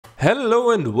Hello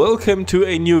and welcome to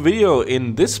a new video.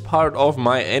 In this part of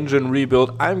my engine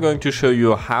rebuild, I'm going to show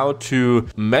you how to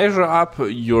measure up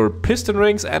your piston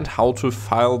rings and how to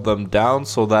file them down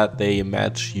so that they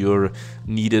match your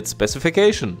needed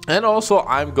specification. And also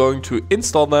I'm going to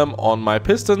install them on my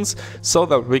pistons so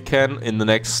that we can, in the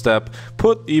next step,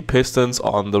 put the pistons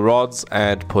on the rods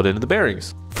and put in the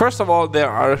bearings. First of all, there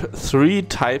are three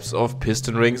types of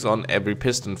piston rings on every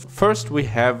piston. First, we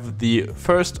have the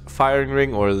first firing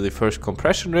ring or the first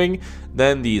compression ring,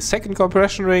 then the second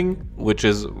compression ring, which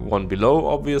is one below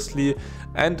obviously,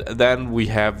 and then we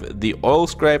have the oil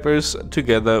scrapers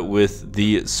together with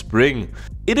the spring.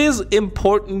 It is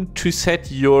important to set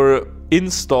your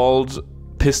installed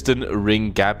piston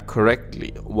ring gap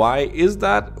correctly. Why is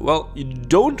that? Well, you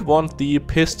don't want the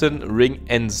piston ring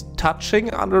ends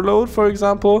touching under load, for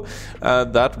example.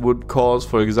 That would cause,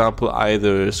 for example,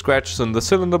 either scratches in the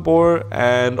cylinder bore,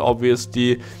 and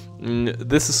obviously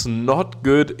this is not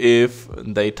good if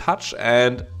they touch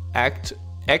and act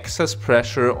excess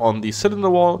pressure on the cylinder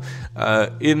wall.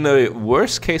 In a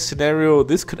worst case scenario,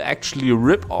 this could actually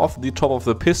rip off the top of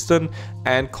the piston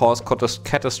and cause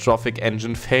catastrophic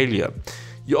engine failure.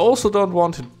 You also don't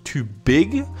want it too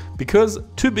big, because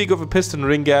too big of a piston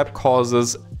ring gap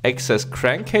causes excess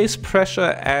crankcase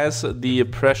pressure, as the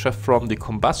pressure from the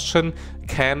combustion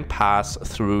can pass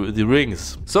through the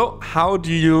rings. So how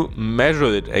do you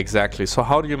measure it exactly? So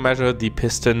how do you measure the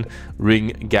piston ring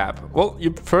gap? Well,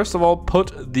 you first of all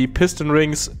put the piston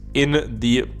rings in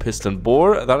the piston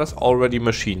bore that is already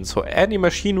machined. So any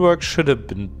machine work should have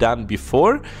been done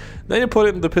before. Then you put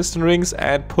it in the piston rings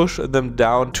and push them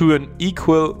down to an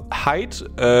equal height.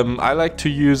 I like to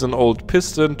use an old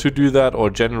piston to do that, or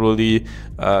generally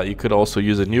you could also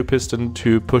use a new piston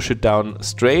to push it down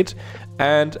straight.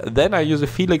 And then I use a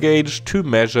feeler gauge to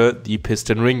measure the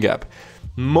piston ring gap.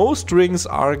 Most rings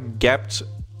are gapped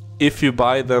if you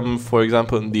buy them, for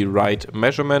example, in the right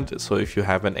measurement. So if you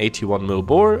have an 81mm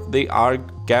bore, they are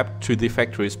gapped to the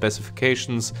factory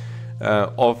specifications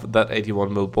of that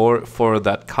 81mm bore for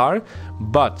that car.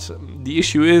 But the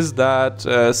issue is that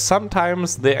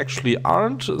sometimes they actually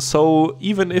aren't. So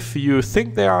even if you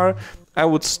think they are, I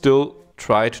would still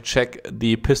try to check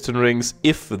the piston rings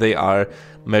if they are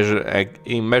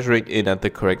measuring in at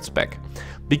the correct spec.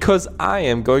 Because I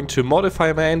am going to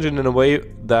modify my engine in a way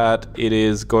that it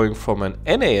is going from an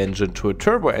NA engine to a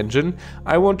turbo engine,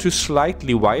 I want to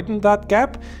slightly widen that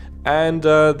gap, and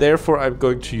therefore I'm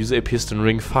going to use a piston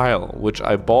ring file, which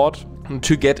I bought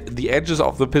to get the edges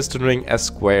of the piston ring as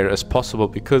square as possible.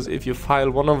 Because if you file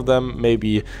one of them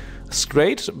maybe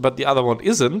straight but the other one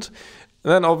isn't,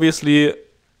 then obviously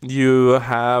you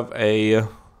have a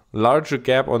larger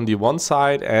gap on the one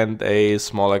side and a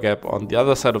smaller gap on the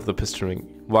other side of the piston ring.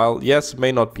 While yes,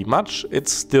 may not be much,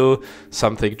 it's still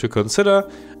something to consider,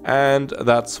 and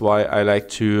that's why I like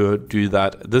to do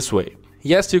that this way.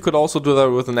 Yes, you could also do that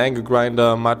with an angle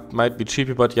grinder, might be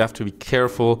cheaper, but you have to be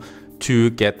careful to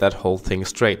get that whole thing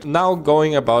straight. Now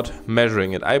going about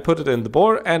measuring it, I put it in the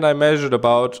bore and I measured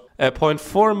about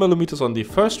 0.4mm on the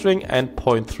first ring and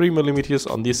 0.3mm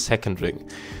on the second ring.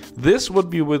 This would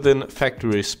be within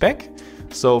factory spec,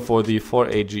 so for the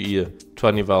 4AGE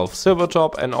 20 valve silver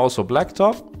top and also black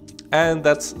top, and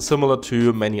that's similar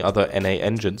to many other NA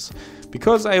engines.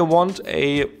 Because I want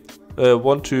to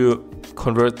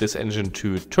convert this engine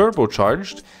to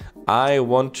turbocharged, I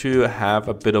want to have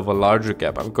a bit of a larger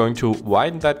gap. I'm going to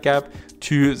widen that gap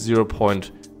to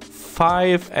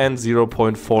 0.5 and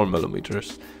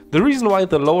 0.4mm. The reason why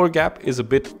the lower gap is a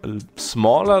bit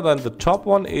smaller than the top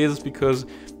one is because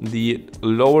the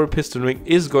lower piston ring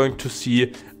is going to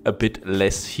see a bit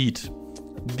less heat.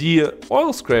 The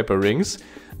oil scraper rings,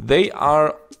 they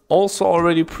are also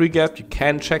already pre-gapped, you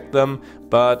can check them,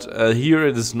 but here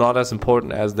it is not as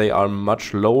important as they are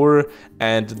much lower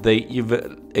and they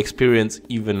even experience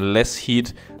even less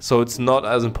heat, so it's not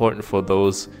as important for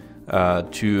those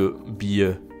to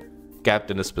be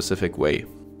gapped in a specific way.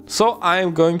 So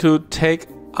I'm going to take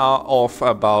off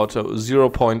about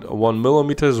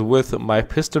 0.1mm with my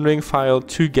piston ring file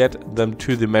to get them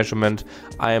to the measurement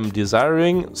I am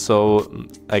desiring. So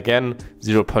again,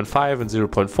 0.5 and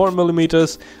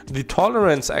 0.4mm. The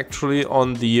tolerance actually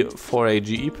on the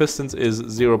 4AGE pistons is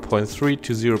 0.3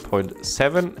 to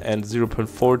 0.7 and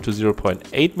 0.4 to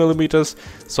 0.8mm.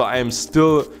 So I am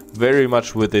still very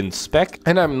much within spec,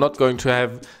 and I'm not going to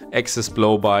have excess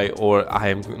blow by, or I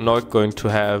am not going to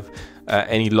have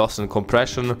any loss in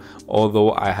compression,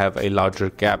 although I have a larger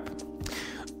gap.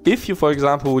 If you, for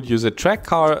example, would use a track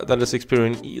car that is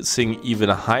experiencing even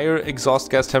higher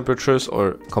exhaust gas temperatures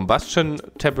or combustion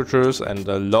temperatures and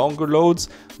longer loads,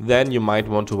 then you might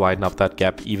want to widen up that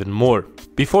gap even more.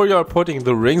 Before you are putting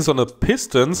the rings on the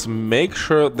pistons, make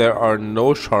sure there are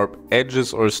no sharp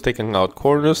edges or sticking out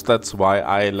corners. That's why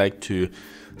I like to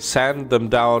sand them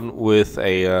down with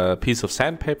a piece of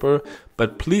sandpaper,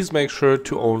 but please make sure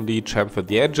to only chamfer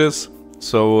the edges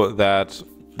so that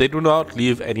they do not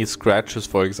leave any scratches,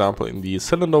 for example, in the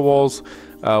cylinder walls,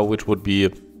 which would be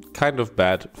kind of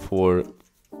bad for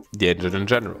the engine in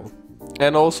general.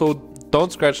 And also,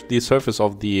 don't scratch the surface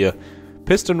of the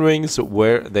piston rings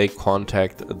where they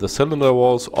contact the cylinder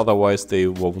walls, otherwise they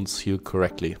won't seal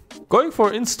correctly. Going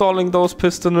for installing those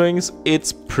piston rings,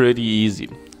 it's pretty easy.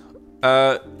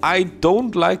 I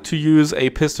don't like to use a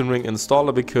piston ring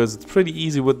installer because it's pretty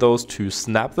easy with those to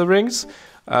snap the rings.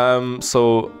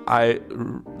 So I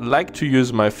like to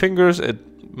use my fingers. It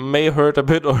may hurt a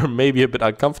bit or maybe a bit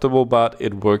uncomfortable, but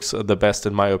it works the best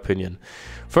in my opinion.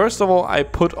 First of all, I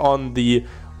put on the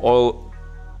oil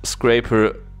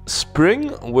scraper spring,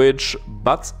 which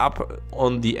butts up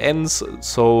on the ends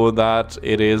so that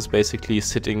it is basically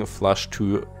sitting flush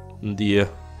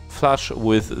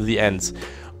with the ends.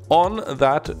 On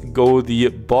that go the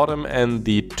bottom and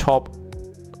the top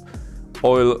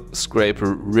oil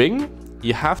scraper ring.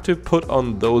 You have to put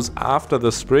on those after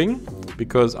the spring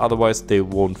because otherwise they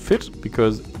won't fit,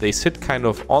 because they sit kind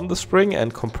of on the spring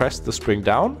and compress the spring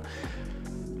down.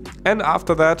 And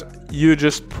after that you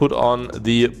just put on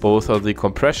both of the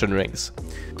compression rings.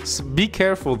 So be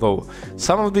careful though,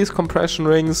 some of these compression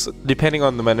rings, depending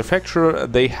on the manufacturer,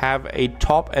 they have a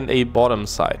top and a bottom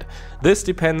side. This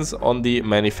depends on the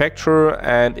manufacturer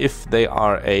and if they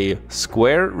are a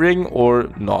square ring or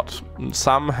not.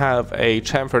 Some have a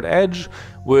chamfered edge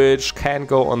which can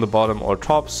go on the bottom or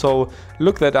top, so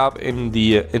look that up in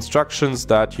the instructions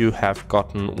that you have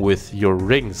gotten with your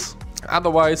rings.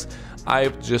 Otherwise, I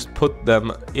just put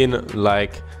them in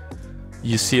like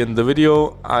you see in the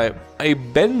video. I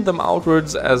bend them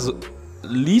outwards as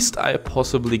least I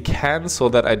possibly can so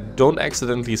that I don't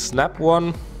accidentally snap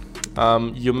one.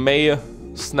 You may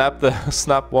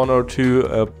snap one or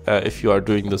two if you are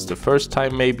doing this the first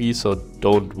time maybe, so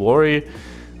don't worry.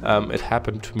 It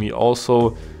happened to me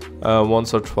also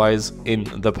once or twice in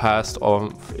the past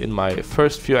or in my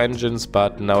first few engines,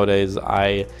 but nowadays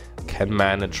I can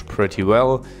manage pretty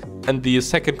well. And the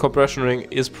second compression ring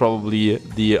is probably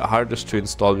the hardest to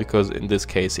install because in this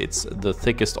case it's the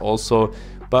thickest also,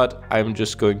 but I'm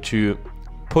just going to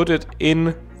put it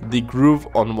in the groove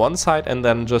on one side and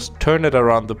then just turn it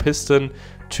around the piston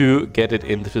to get it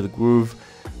into the groove.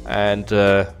 And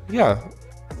yeah,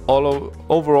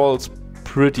 overall it's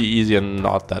pretty easy and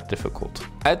not that difficult.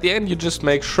 At the end you just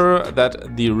make sure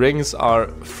that the rings are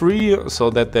free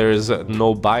so that there is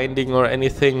no binding or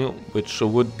anything which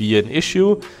would be an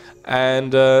issue.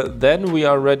 And then we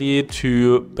are ready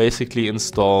to basically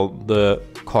install the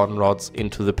con rods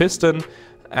into the piston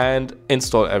and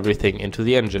install everything into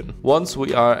the engine. Once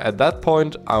we are at that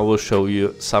point, I will show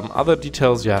you some other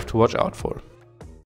details you have to watch out for.